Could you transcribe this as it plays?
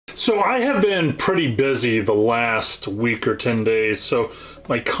So I have been pretty busy the last week or 10 days, so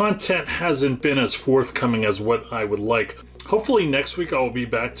my content hasn't been as forthcoming as what I would like. Hopefully next week I will be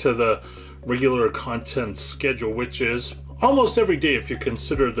back to the regular content schedule, which is almost every day if you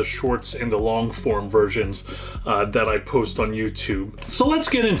consider the shorts and the long form versions that I post on YouTube. So let's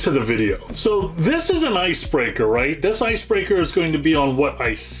get into the video. So this is an icebreaker, right? This icebreaker is going to be on what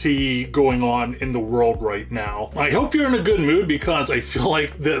I see going on in the world right now. I hope you're in a good mood because I feel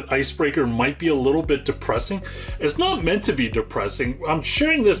like the icebreaker might be a little bit depressing. It's not meant to be depressing. I'm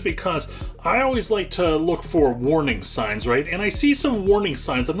sharing this because I always like to look for warning signs, right? And I see some warning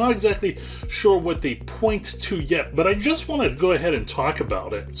signs. I'm not exactly sure what they point to yet, but I just want to go ahead and talk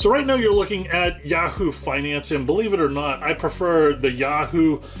about it. So right now you're looking at Yahoo Finance, and believe it or not, I prefer the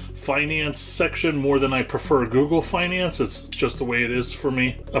Yahoo Finance section more than I prefer Google Finance. It's just the way it is for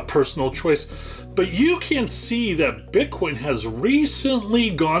me, a personal choice. But you can see that Bitcoin has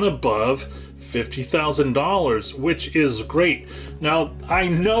recently gone above $50,000, which is great. Now, I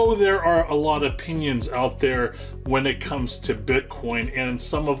know there are a lot of opinions out there when it comes to Bitcoin, and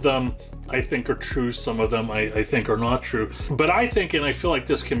some of them I think are true, some of them I think are not true. But I think, and I feel like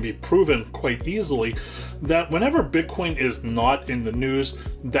this can be proven quite easily, that whenever Bitcoin is not in the news,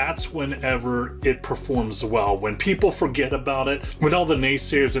 that's whenever it performs well. When people forget about it, when all the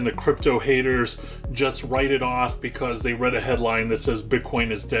naysayers and the crypto haters just write it off because they read a headline that says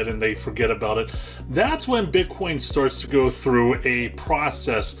Bitcoin is dead and they forget about it, that's when Bitcoin starts to go through a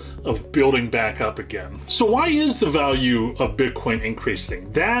process of building back up again. So why is the value of Bitcoin increasing?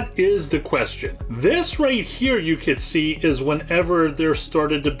 That is the question. This right here you could see is whenever there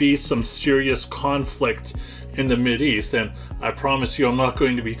started to be some serious conflict in the Mideast, and I promise you I'm not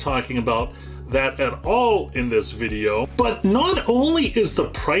going to be talking about that at all in this video. But not only is the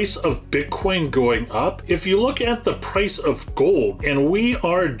price of Bitcoin going up, if you look at the price of gold, and we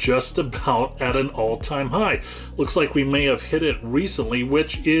are just about at an all-time high. Looks like we may have hit it recently,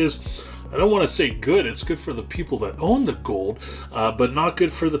 which is, I don't want to say good, it's good for the people that own the gold, but not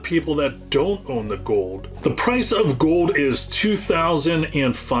good for the people that don't own the gold. The price of gold is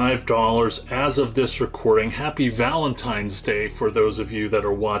 $2,005 as of this recording. Happy Valentine's Day for those of you that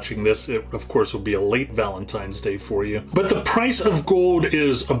are watching this. It, of course, will be a late Valentine's Day for you. But the price of gold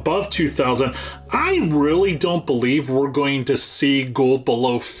is above $2,000. I really don't believe we're going to see gold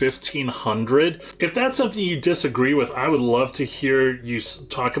below $1,500. If that's something you disagree with, I would love to hear you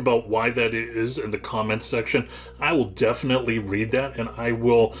talk about why that is in the comments section. I will definitely read that and I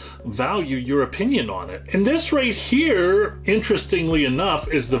will value your opinion on it. And this right here, interestingly enough,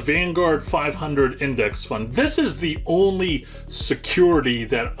 is the Vanguard 500 index fund. This is the only security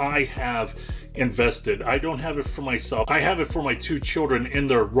that I have invested. I don't have it for myself. I have it for my two children in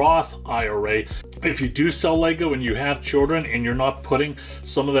their Roth IRA. If you do sell Lego and you have children and you're not putting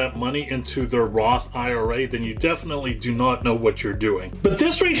some of that money into their Roth IRA, then you definitely do not know what you're doing. But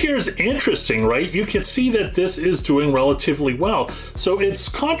this right here is interesting, right? You can see that this is doing relatively well. So it's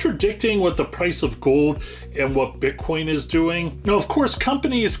contradicting what the price of gold and what Bitcoin is doing. Now, of course,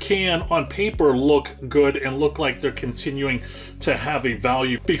 companies can on paper look good and look like they're continuing to have a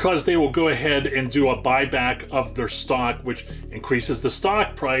value because they will go ahead and do a buyback of their stock, which increases the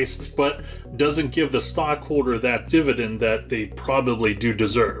stock price, but doesn't give the stockholder that dividend that they probably do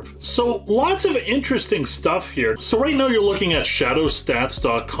deserve. So lots of interesting stuff here. So right now you're looking at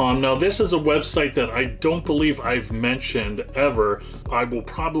shadowstats.com. Now this is a website that I don't believe I've mentioned ever. I will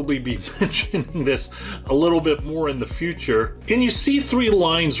probably be mentioning this a little bit more in the future. And you see three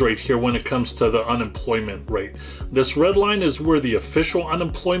lines right here when it comes to the unemployment rate. This red line is where the official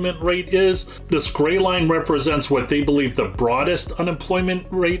unemployment rate is. This gray line represents what they believe the broadest unemployment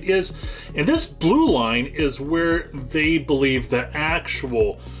rate is. And this blue line is where they believe the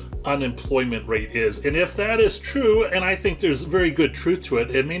actual unemployment rate is. And if that is true, and I think there's very good truth to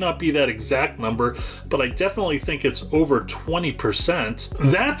it, it may not be that exact number, but I definitely think it's over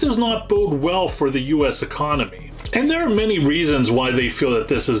 20%. That does not bode well for the US economy. And there are many reasons why they feel that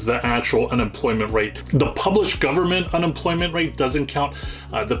this is the actual unemployment rate. The published government unemployment rate doesn't count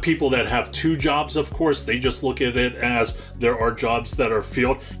the people that have two jobs, of course. They just look at it as there are jobs that are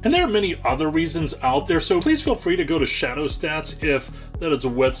filled. And there are many other reasons out there. So please feel free to go to Shadow Stats if that is a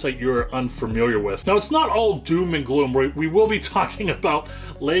website you're unfamiliar with. Now, it's not all doom and gloom. We will be talking about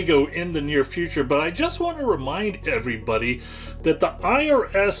Lego in the near future, but I just want to remind everybody that the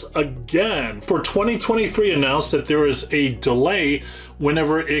IRS again for 2023 announced that there is a delay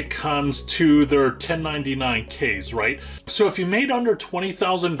whenever it comes to their 1099Ks, right? So if you made under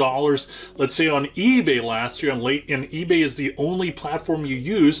 $20,000, let's say on eBay last year, and eBay is the only platform you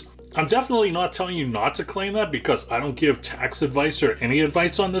use, I'm definitely not telling you not to claim that because I don't give tax advice or any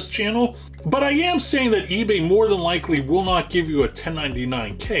advice on this channel. But I am saying that eBay more than likely will not give you a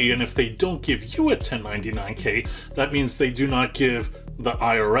 1099K, and if they don't give you a 1099K, that means they do not give the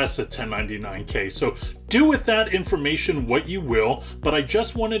IRS a 1099K. So do with that information what you will, but I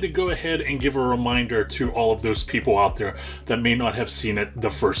just wanted to go ahead and give a reminder to all of those people out there that may not have seen it the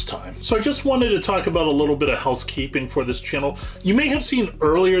first time. So I just wanted to talk about a little bit of housekeeping for this channel. You may have seen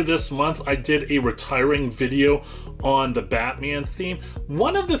earlier this month I did a retiring video on the Batman theme.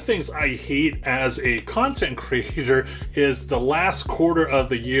 One of the things I hate as a content creator is the last quarter of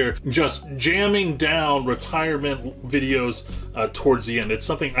the year just jamming down retirement videos towards the end. It's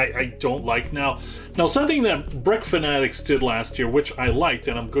something I don't like now. Now, something that Brick Fanatics did last year, which I liked,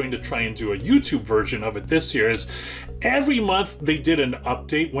 and I'm going to try and do a YouTube version of it this year, is every month they did an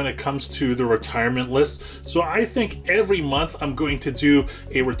update when it comes to the retirement list. So I think every month I'm going to do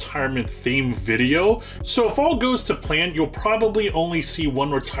a retirement theme video. So if all goes to plan, you'll probably only see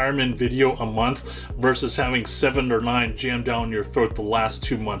one retirement video a month versus having 7 or 9 jammed down your throat the last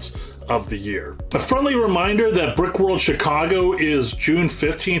 2 months of the year. A friendly reminder that Brick World Chicago is June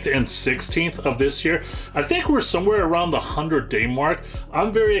 15th and 16th of this year. I think we're somewhere around the 100-day mark.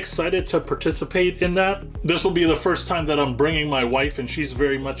 I'm very excited to participate in that. This will be the first time that I'm bringing my wife, and she's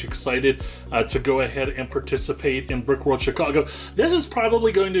very much excited to go ahead and participate in Brick World Chicago. This is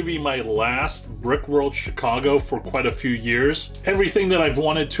probably going to be my last Brick World Chicago for quite a few years. Everything that I've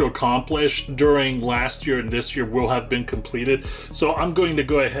wanted to accomplish during last year and this year will have been completed. So I'm going to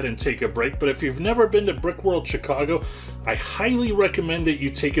go ahead and take a break. But if you've never been to Brick World Chicago, I highly recommend that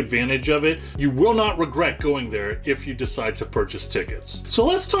you take advantage of it. You will not regret going there if you decide to purchase tickets. So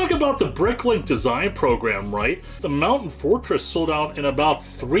let's talk about the BrickLink design program, right? The Mountain Fortress sold out in about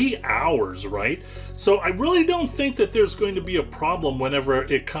 3 hours, right? So I really don't think that there's going to be a problem whenever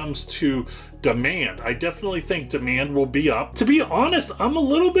it comes to demand. I definitely think demand will be up. To be honest, I'm a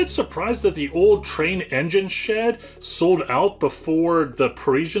little bit surprised that the old train engine shed sold out before the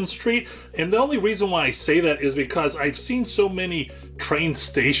Parisian Street. And the only reason why I say that is because I've seen so many train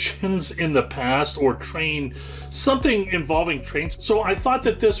stations in the past, or something involving trains. So I thought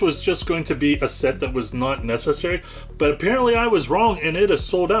that this was just going to be a set that was not necessary, but apparently I was wrong and it has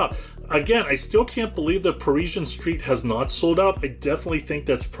sold out. Again, I still can't believe that Parisian Street has not sold out. I definitely think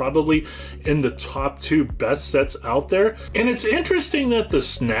that's probably in the top 2 best sets out there. And it's interesting that the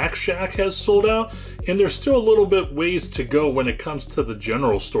Snack Shack has sold out, and there's still a little bit ways to go when it comes to the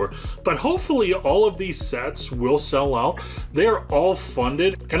general store. But hopefully all of these sets will sell out. They're all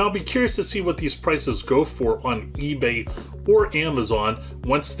funded, and I'll be curious to see what these prices go for on eBay or Amazon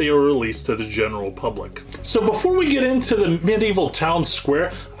once they are released to the general public. So before we get into the medieval town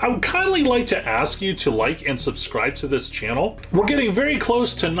square, I would kindly like to ask you to like and subscribe to this channel. We're getting very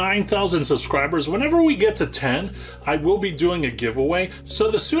close to 9,000 subscribers. Whenever we get to 10, I will be doing a giveaway.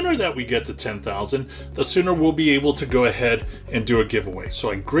 So the sooner that we get to 10,000, the sooner we'll be able to go ahead and do a giveaway. So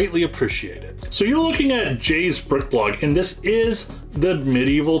I greatly appreciate it. So you're looking at Jay's Brick Blog, and this is the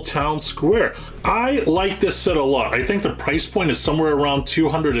medieval town square. I like this set a lot. I think the price point is somewhere around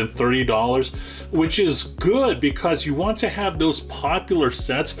 $230, which is good because you want to have those popular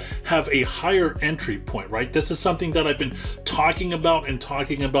sets have a higher entry point, right? This is something that I've been talking about and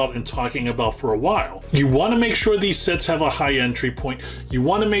talking about and talking about for a while. You want to make sure these sets have a high entry point. You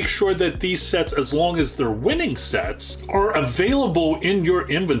want to make sure that these sets, as long as they're winning sets, are available in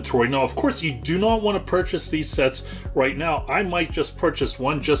your inventory. Now, of course, you do not want to purchase these sets right now. I might just purchase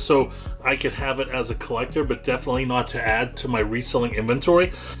one just so I could have it as a collector, but definitely not to add to my reselling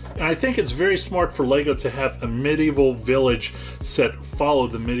inventory. And I think it's very smart for LEGO to have a medieval village set follow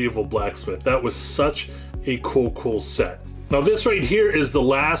the medieval blacksmith. That was such a cool set. Now this right here is the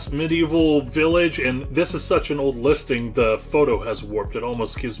last medieval village, and this is such an old listing, the photo has warped. It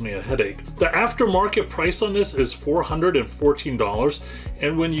almost gives me a headache. The aftermarket price on this is $414,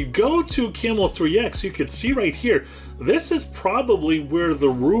 and when you go to Camel 3X, you can see right here, this is probably where the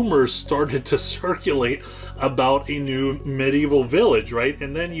rumors started to circulate about a new medieval village, right?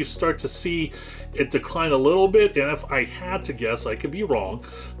 And then you start to see it decline a little bit, and if I had to guess, I could be wrong,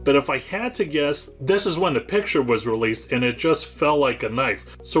 but if I had to guess, this is when the picture was released and it just fell like a knife.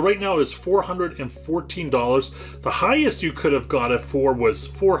 So right now it's $414. The highest you could have got it for was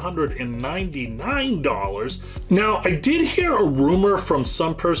 $499. Now, I did hear a rumor from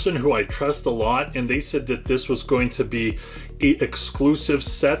some person who I trust a lot, and they said that this was going to be an exclusive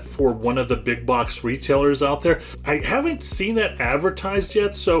set for one of the big box retailers out there. I haven't seen that advertised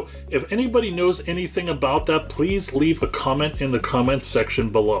yet, so if anybody knows anything about that, please leave a comment in the comments section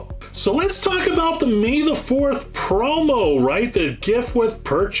below. So let's talk about the May the 4th promo, right? The gift with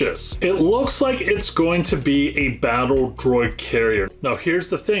purchase. It looks like it's going to be a battle droid carrier. Now here's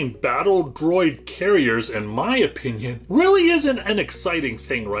the thing, battle droid carriers, in my opinion, really isn't an exciting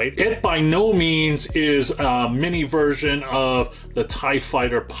thing, right? It by no means is a mini version of the TIE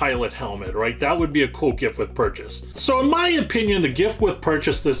Fighter pilot helmet, right? That would be a cool gift with purchase. So in my opinion, the gift with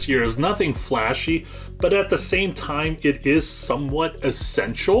purchase this year is nothing flashy, but at the same time, it is somewhat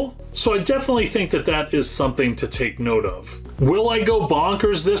essential. So I definitely think that that is something to take note of. Will I go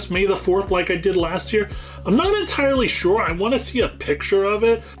bonkers this May the 4th like I did last year? I'm not entirely sure. I want to see a picture of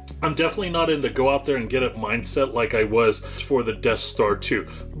it. I'm definitely not in the go out there and get it mindset like I was for the Death Star 2.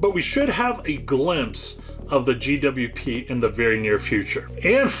 But we should have a glimpse of the GWP in the very near future.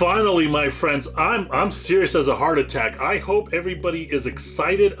 And finally, my friends, I'm serious as a heart attack. I hope everybody is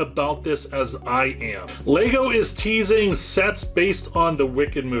excited about this as I am. LEGO is teasing sets based on the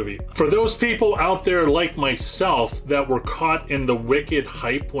Wicked movie. For those people out there like myself that were caught in the Wicked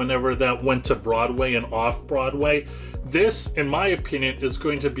hype whenever that went to Broadway and off Broadway, this, in my opinion, is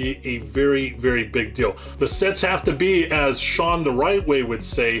going to be a very, very big deal. The sets have to be, as Sean the Right Way would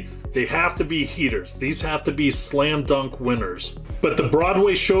say, they have to be heaters. These have to be slam dunk winners. But the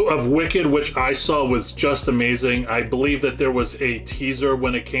Broadway show of Wicked, which I saw, was just amazing. I believe that there was a teaser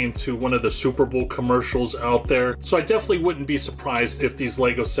when it came to one of the Super Bowl commercials out there. So I definitely wouldn't be surprised if these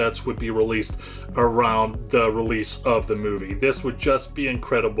LEGO sets would be released around the release of the movie. This would just be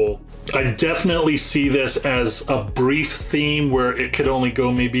incredible. I definitely see this as a brief theme where it could only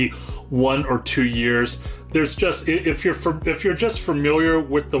go maybe 1 or 2 years. There's just, if you're just familiar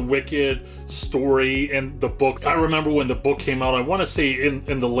with the Wicked story and the book, I remember when the book came out, I want to say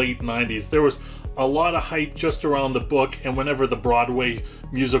in the late 90s, there was a lot of hype just around the book, and whenever the Broadway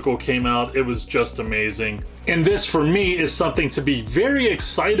musical came out, it was just amazing. And this for me is something to be very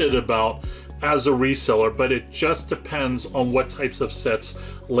excited about as a reseller, but it just depends on what types of sets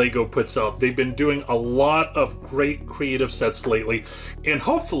LEGO puts out. They've been doing a lot of great creative sets lately, and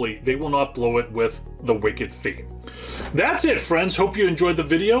hopefully they will not blow it with the Wicked theme. That's it, friends. Hope you enjoyed the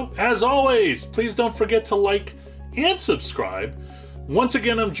video. As always, please don't forget to like and subscribe. Once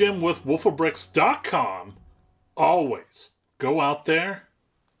again, I'm Jim with wolfofbricks.com. Always go out there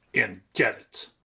and get it.